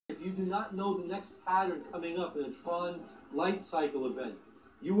If you do not know the next pattern coming up in a Tron light cycle event,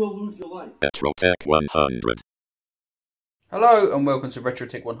 you will lose your life. RetroTech 100. Hello and welcome to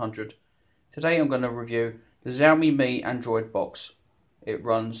RetroTech 100. Today I'm going to review the Xiaomi Mi Android box. It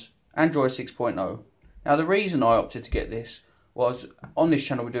runs Android 6.0. Now the reason I opted to get this was on this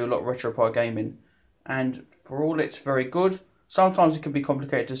channel we do a lot of RetroPie gaming, and for all it's very good, sometimes it can be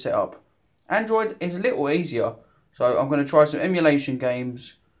complicated to set up. Android is a little easier, so I'm going to try some emulation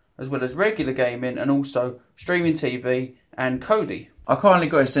games as well as regular gaming and also streaming TV and Kodi. I kindly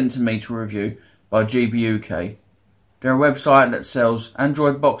got it sent to me to review by GB UK. They're a website that sells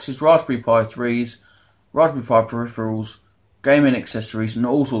Android boxes, Raspberry Pi 3s, Raspberry Pi peripherals, gaming accessories and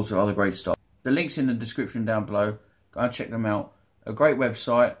all sorts of other great stuff. The link's in the description down below. Go and check them out. A great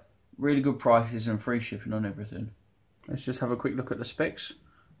website, really good prices and free shipping on everything. Let's just have a quick look at the specs.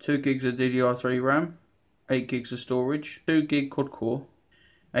 2 gigs of DDR3 RAM, 8 gigs of storage, 2 gig quad core,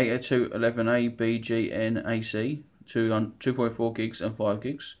 802.11a BGN AC, 2.4 gigs and 5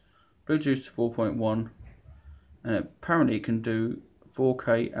 gigs, Bluetooth 4.1, and apparently it can do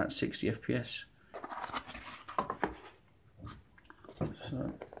 4K at 60 FPS.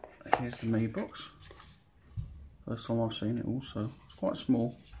 So here's the Mi box. First time I've seen it also. It's quite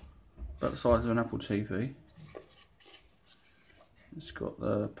small, about the size of an Apple TV. It's got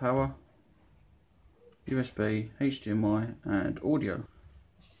the power, USB, HDMI and audio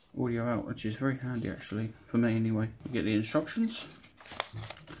out, which is very handy actually, for me anyway. You get the instructions.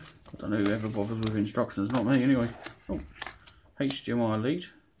 I don't know who ever bothers with instructions, not me anyway. Oh, HDMI lead.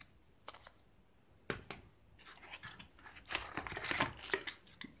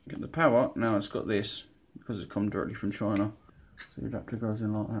 Get the power, now it's got this, because it's come directly from China. So the adapter goes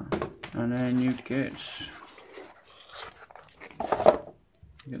in like that. And then you get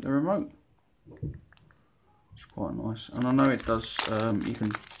the remote. It's quite nice. And I know it does, you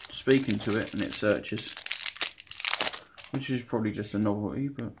can speak into it and it searches, which is probably just a novelty,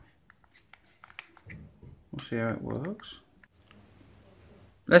 but we'll see how it works.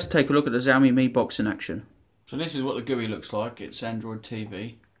 Let's take a look at the Xiaomi Mi box in action. So this is what the GUI looks like. It's Android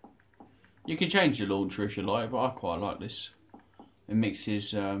TV. You can change the launcher if you like, but I quite like this. It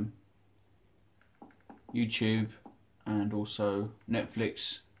mixes YouTube and also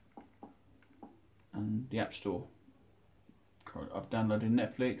Netflix and the App Store. I've downloaded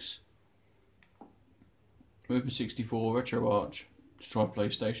Netflix, Movement 64, RetroArch to try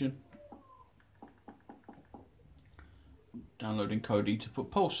PlayStation. Downloading Kodi to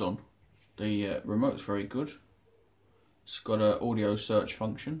put Pulse on. The remote's very good. It's got an audio search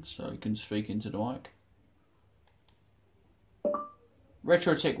function, so you can speak into the mic.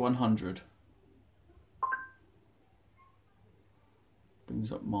 RetroTech 100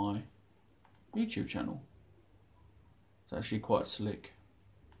 brings up my YouTube channel. It's actually quite slick.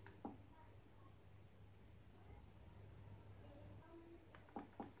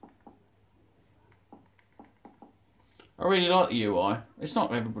 I really like the UI. It's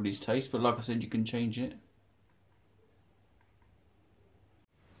not everybody's taste, but like I said, you can change it.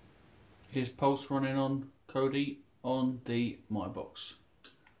 Here's Pulse running on Kodi on the Mi box.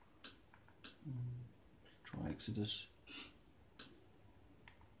 Let's try Exodus.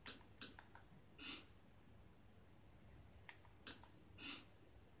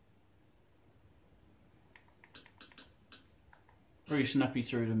 Very snappy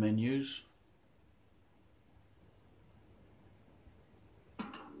through the menus.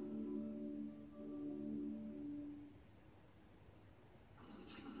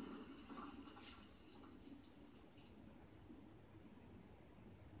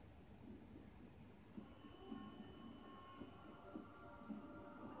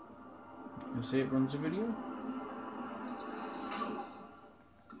 You see it runs a video.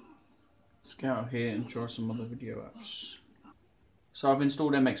 Let's go out here and try some other video apps. So I've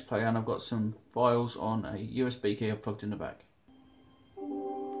installed MX Player and I've got some files on a USB key I've plugged in the back.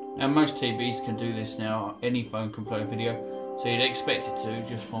 Now most TVs can do this now, any phone can play a video, so you'd expect it to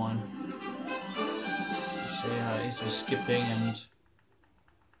just fine. See how it is with skipping and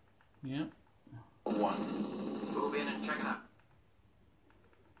yeah. Move in and check it out.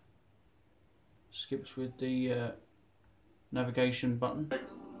 Skips with the navigation button.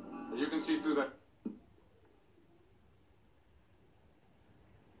 You can see through that.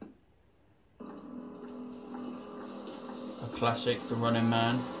 A classic, The Running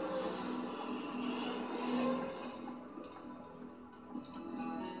Man.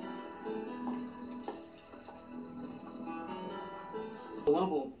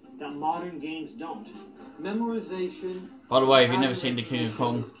 Level that modern games don't. Memorization. By the way, if you've never seen The King of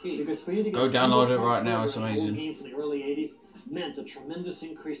Kong, Go go download it right now, it's amazing. Game from the early 80s. meant a tremendous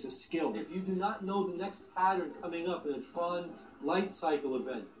increase of skill. If you do not know the next pattern coming up in a Tron light cycle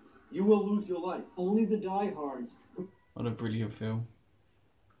event, you will lose your life. Only the diehards. What a brilliant film.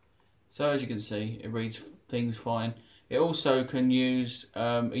 So as you can see, it reads things fine. It also can use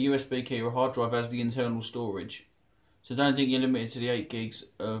a USB key or a hard drive as the internal storage. So don't think you're limited to the 8 gigs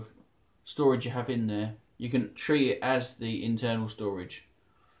of storage you have in there. You can treat it as the internal storage.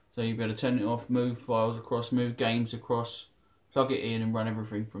 So you'll be able to turn it off, move files across, move games across, plug it in and run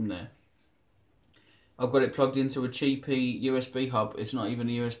everything from there. I've got it plugged into a cheapy USB hub. It's not even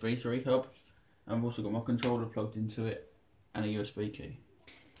a USB 3 hub. I've also got my controller plugged into it and a USB key.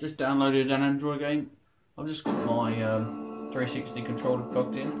 Just downloaded an Android game. I've just got my 360 controller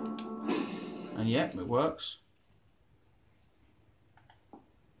plugged in. And yep, it works.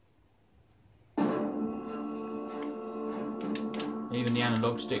 Even the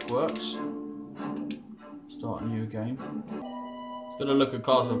analog stick works. Start a new game. It's got a look at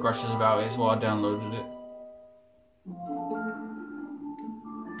Castle Crashers about it, so I downloaded it.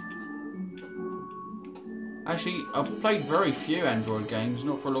 Actually, I've played very few Android games,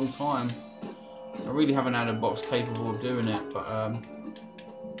 not for a long time. I really haven't had a box capable of doing it, but I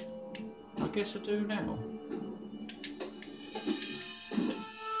guess I do now.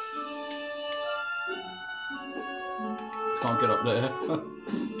 Can't get up there.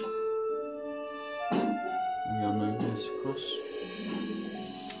 Maybe I'll move this across.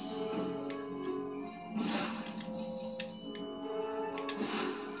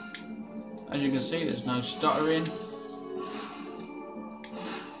 As you can see, there's no stuttering.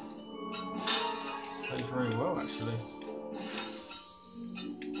 Plays very well, actually.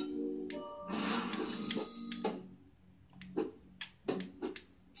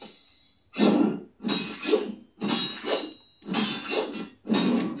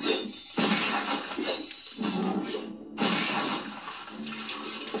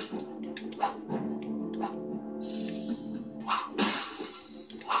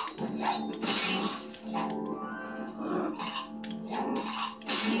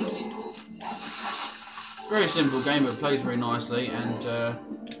 Very simple game, but it plays very nicely, and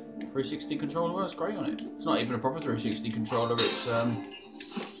 360 controller works great on it. It's not even a proper 360 controller, it's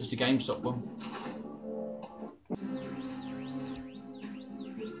just a GameStop one.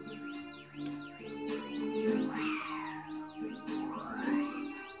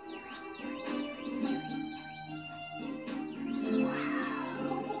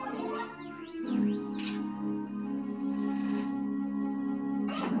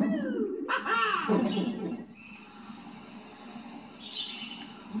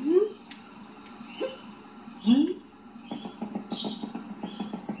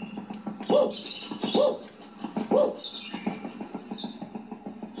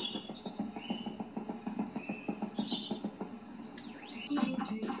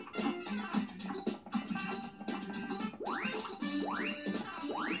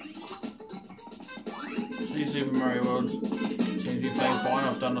 Super Mario World seems to be playing fine.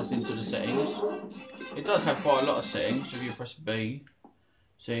 I've done nothing to the settings. It does have quite a lot of settings. So if you press B,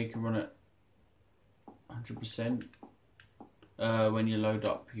 so you can run it 100%. When you load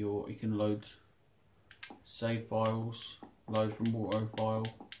up you can load save files, load from auto file.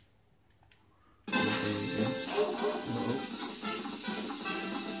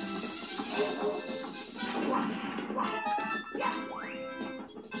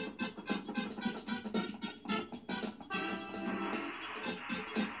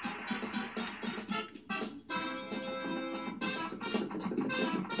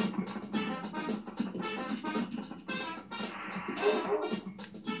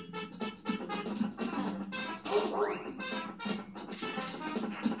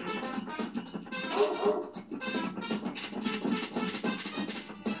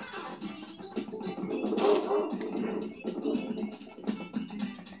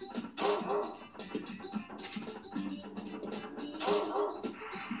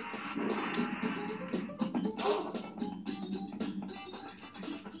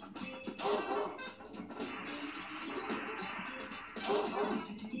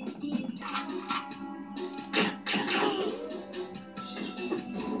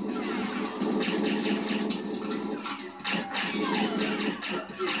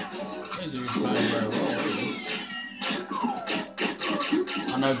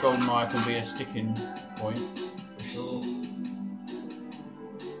 I know GoldenEye can be a sticking point, for sure. I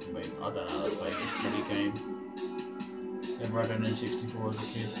mean, I don't know how to play this bloody game. Never had an N64 as a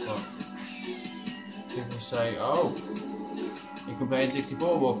kid, but people say, oh, you can play N64,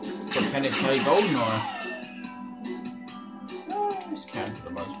 well, but can it play GoldenEye? This can for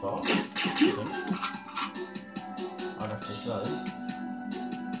the most part. I'd have to say.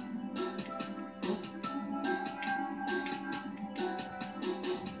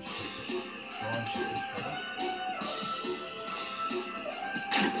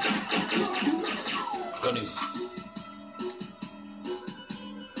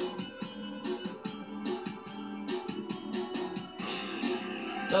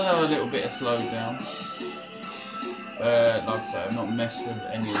 Does have a little bit of slowdown. Like I say, I've not messed with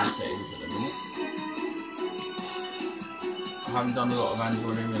any of the settings at the minute. I haven't done a lot of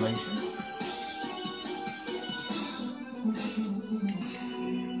Android emulation.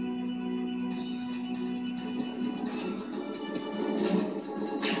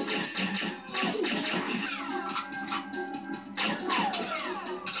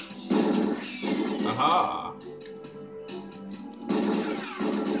 Aha!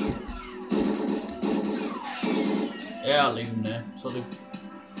 Yeah, I'll leave him there. Solid.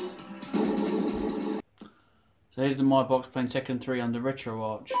 So here's the My Box playing Tekken 3 under Retro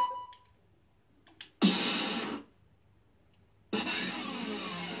Arch.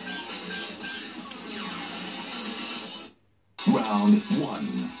 Round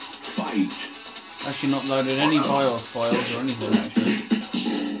 1, fight. Actually not loaded any BIOS files or anything actually.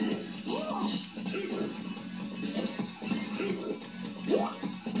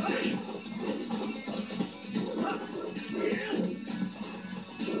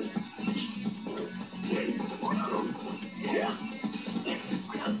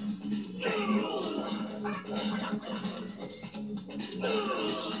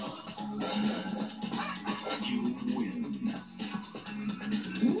 You win.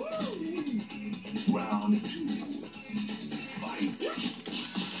 Round 2, fight.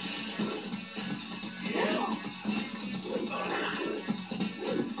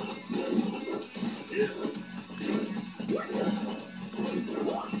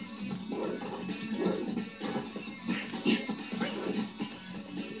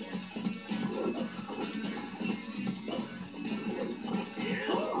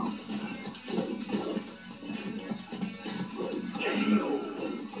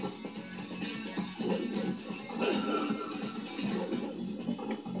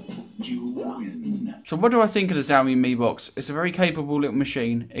 So what do I think of the Xiaomi Mi Box? It's a very capable little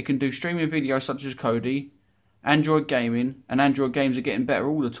machine. It can do streaming videos such as Kodi, Android gaming, and Android games are getting better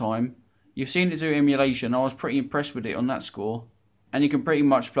all the time. You've seen it do emulation. I was pretty impressed with it on that score. And you can pretty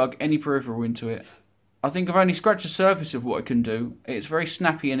much plug any peripheral into it. I think I've only scratched the surface of what it can do. It's very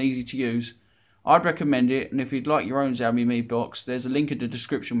snappy and easy to use. I'd recommend it, and if you'd like your own Xiaomi Mi Box, there's a link in the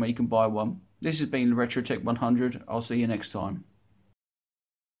description where you can buy one. This has been RetroTech 100. I'll see you next time.